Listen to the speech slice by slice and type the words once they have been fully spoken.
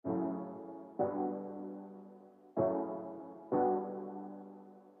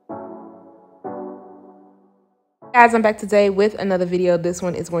Guys, I'm back today with another video. This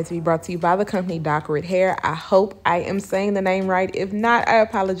one is going to be brought to you by the company Docrit Hair. I hope I am saying the name right. If not, I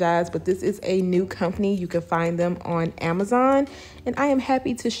apologize, but this is a new company. You can find them on Amazon, and I am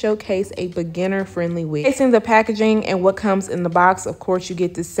happy to showcase a beginner-friendly wig. Facing the packaging and what comes in the box, of course, you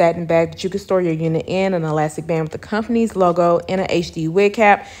get this satin bag that you can store your unit in, an elastic band with the company's logo, and an HD wig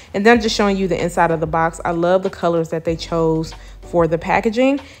cap. And then I'm just showing you the inside of the box. I love the colors that they chose for the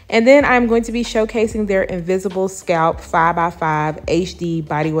packaging. And then I'm going to be showcasing their invisible scalp 5x5 HD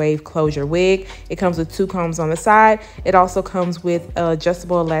body wave closure wig. It comes with 2 combs on the side. It also comes with an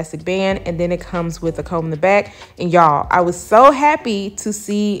adjustable elastic band, and then it comes with a comb in the back. And y'all, I was so happy to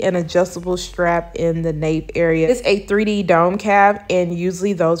see an adjustable strap in the nape area. It's a 3D dome cap, and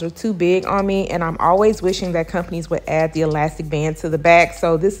usually those are too big on me, and I'm always wishing that companies would add the elastic band to the back.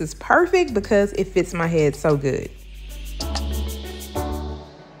 So this is perfect because it fits my head so good.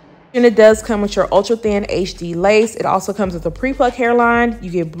 And it does come with your ultra thin HD lace. It also comes with a pre-plucked hairline.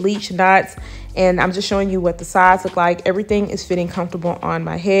 You get bleached knots, and I'm just showing you what the sides look like. Everything is fitting comfortable on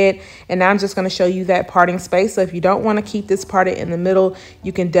my head. And now I'm just going to show you that parting space. So if you don't want to keep this parted in the middle,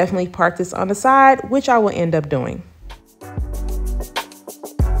 you can definitely part this on the side, which I will end up doing.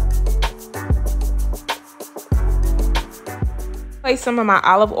 Place some of my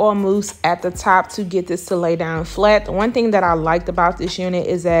olive oil mousse at the top to get this to lay down flat. The one thing that I liked about this unit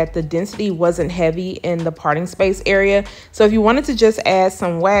is that the density wasn't heavy in the parting space area. So if you wanted to just add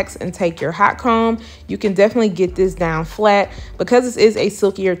some wax and take your hot comb, you can definitely get this down flat. Because this is a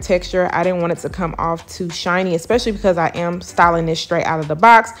silkier texture, I didn't want it to come off too shiny, especially because I am styling this straight out of the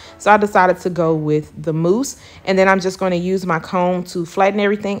box. So I decided to go with the mousse, and then I'm just going to use my comb to flatten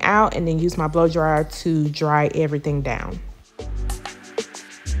everything out and then use my blow dryer to dry everything down.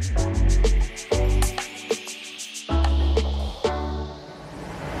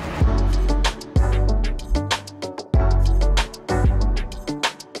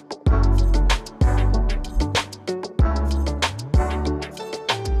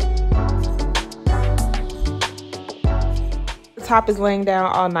 Top is laying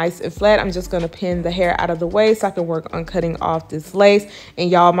down all nice and flat. I'm just going to pin the hair out of the way so I can work on cutting off this lace. And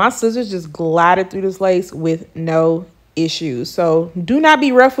y'all, my scissors just glided through this lace with no issues. So do not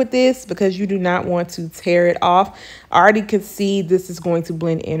be rough with this because you do not want to tear it off. I already could see this is going to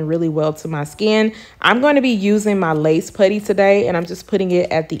blend in really well to my skin. I'm going to be using my lace putty today, and I'm just putting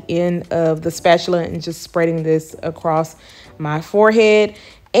it at the end of the spatula and just spreading this across my forehead.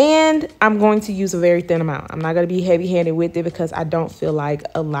 And I'm going to use a very thin amount. I'm not going to be heavy-handed with it because I don't feel like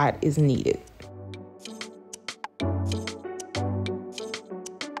a lot is needed.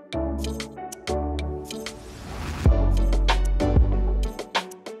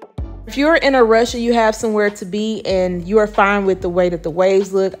 If you're in a rush and you have somewhere to be and you are fine with the way that the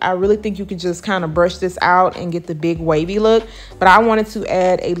waves look, I really think you could just kind of brush this out and get the big wavy look. But I wanted to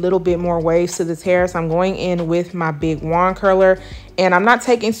add a little bit more waves to this hair, so I'm going in with my big wand curler. And I'm not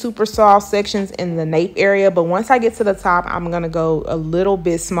taking super soft sections in the nape area, but once I get to the top, I'm going to go a little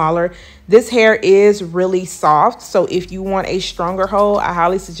bit smaller. This hair is really soft, so if you want a stronger hold, I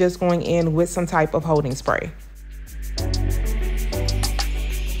highly suggest going in with some type of holding spray.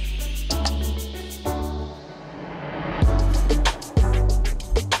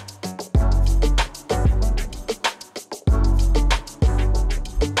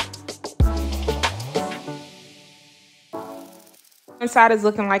 One side is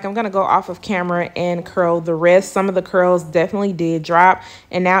looking like I'm going to go off of camera and curl the rest. Some of the curls definitely did drop,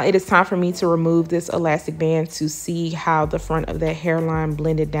 and now it is time for me to remove this elastic band to see how the front of that hairline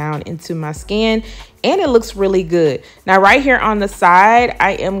blended down into my skin, and it looks really good. Now right here on the side,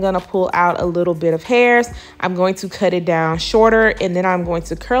 I am going to pull out a little bit of hairs. I'm going to cut it down shorter, and then I'm going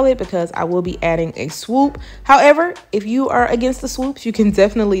to curl it because I will be adding a swoop. However, if you are against the swoops, you can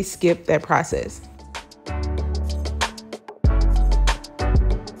definitely skip that process.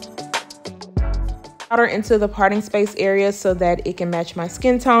 Powder into the parting space area so that it can match my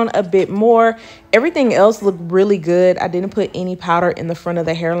skin tone a bit more. Everything else looked really good. I didn't put any powder in the front of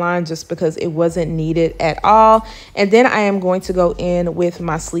the hairline just because it wasn't needed at all. And then I am going to go in with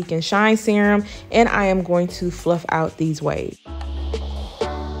my Sleek and Shine serum, and I am going to fluff out these waves.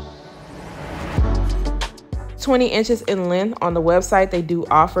 20 inches in length. On the website, they do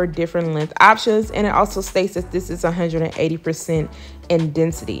offer different length options, and it also states that this is 180% in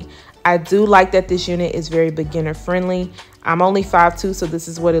density. I do like that this unit is very beginner friendly. I'm only 5'2", so this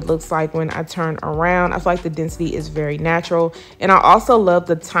is what it looks like when I turn around. I feel like the density is very natural. And I also love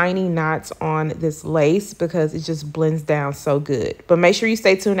the tiny knots on this lace because it just blends down so good. But make sure you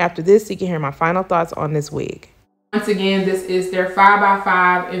stay tuned after this so you can hear my final thoughts on this wig. Once again, this is their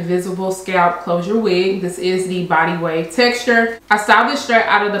 5x5 invisible scalp closure wig. This is the body wave texture. I styled this straight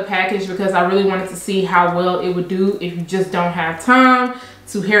out of the package because I really wanted to see how well it would do if you just don't have time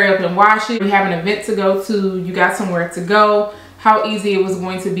to hurry up and wash it. You have an event to go to, you got somewhere to go, how easy it was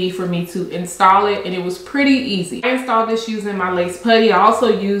going to be for me to install it, and it was pretty easy. I installed this using my lace putty. I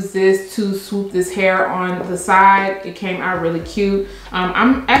also used this to swoop this hair on the side. It came out really cute.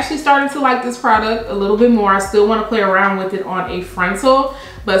 I'm actually starting to like this product a little bit more. I still want to play around with it on a frontal,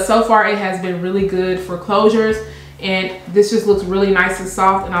 but so far it has been really good for closures, and this just looks really nice and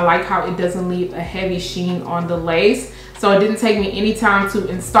soft, and I like how it doesn't leave a heavy sheen on the lace. So it didn't take me any time to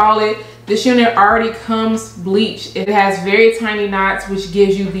install it. This unit already comes bleached. It has very tiny knots, which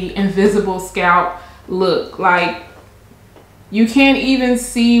gives you the invisible scalp look. Like, you can't even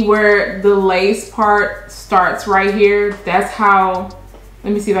see where the lace part starts right here. That's how,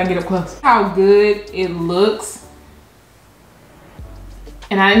 let me see if I can get up close, how good it looks.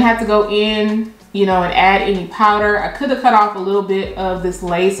 And I didn't have to go in, you know, and add any powder. I could have cut off a little bit of this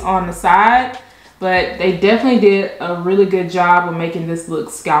lace on the side, but they definitely did a really good job of making this look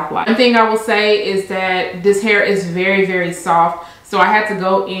scalp-like. One thing I will say is that this hair is very, very soft. So I had to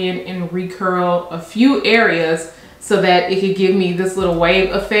go in and recurl a few areas so that it could give me this little wave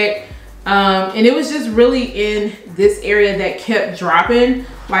effect. And it was just really in this area that kept dropping.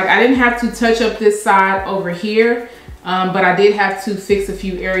 Like, I didn't have to touch up this side over here. But I did have to fix a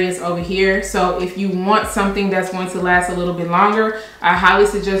few areas over here. So if you want something that's going to last a little bit longer, I highly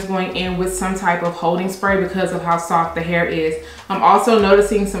suggest going in with some type of holding spray because of how soft the hair is. I'm also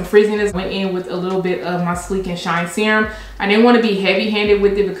noticing some frizziness. Went in with a little bit of my Sleek and Shine serum. I didn't want to be heavy-handed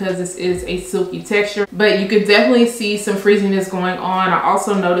with it because this is a silky texture, but you could definitely see some frizziness going on. I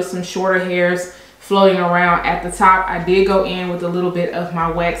also noticed some shorter hairs floating around at the top. I did go in with a little bit of my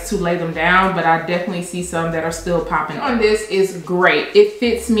wax to lay them down, but I definitely see some that are still popping on. This is great. It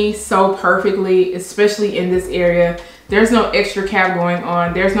fits me so perfectly, especially in this area. There's no extra cap going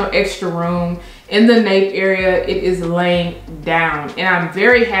on. There's no extra room. In the nape area, it is laying down. And I'm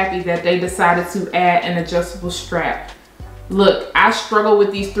very happy that they decided to add an adjustable strap. Look, I struggle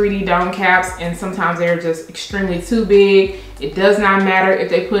with these 3D dome caps, and sometimes they're just extremely too big. It does not matter if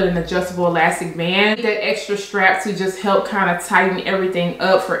they put an adjustable elastic band. That extra strap to just help kind of tighten everything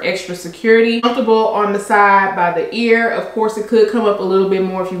up for extra security. Comfortable on the side by the ear. Of course, it could come up a little bit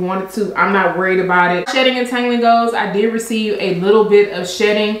more if you wanted to. I'm not worried about it. Shedding and tangling goes, I did receive a little bit of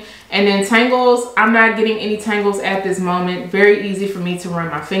shedding. And then tangles, I'm not getting any tangles at this moment. Very easy for me to run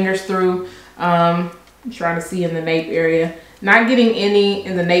my fingers through. I'm trying to see in the nape area. Not getting any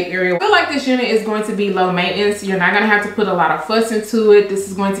in the nape area. I feel like this unit is going to be low maintenance. You're not going to have to put a lot of fuss into it. This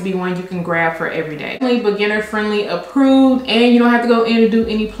is going to be one you can grab for every day. Beginner friendly approved, and you don't have to go in and do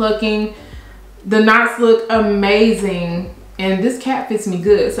any plucking. The knots look amazing, and this cap fits me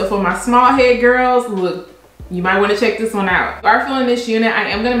good. So for my small head girls, look, you might want to check this one out. If you are feeling this unit, I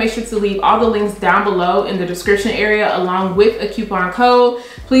am going to make sure to leave all the links down below in the description area along with a coupon code.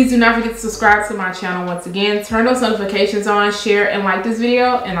 Please do not forget to subscribe to my channel once again. Turn those notifications on, share, and like this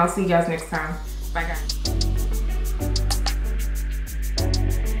video, and I'll see you guys next time. Bye, guys.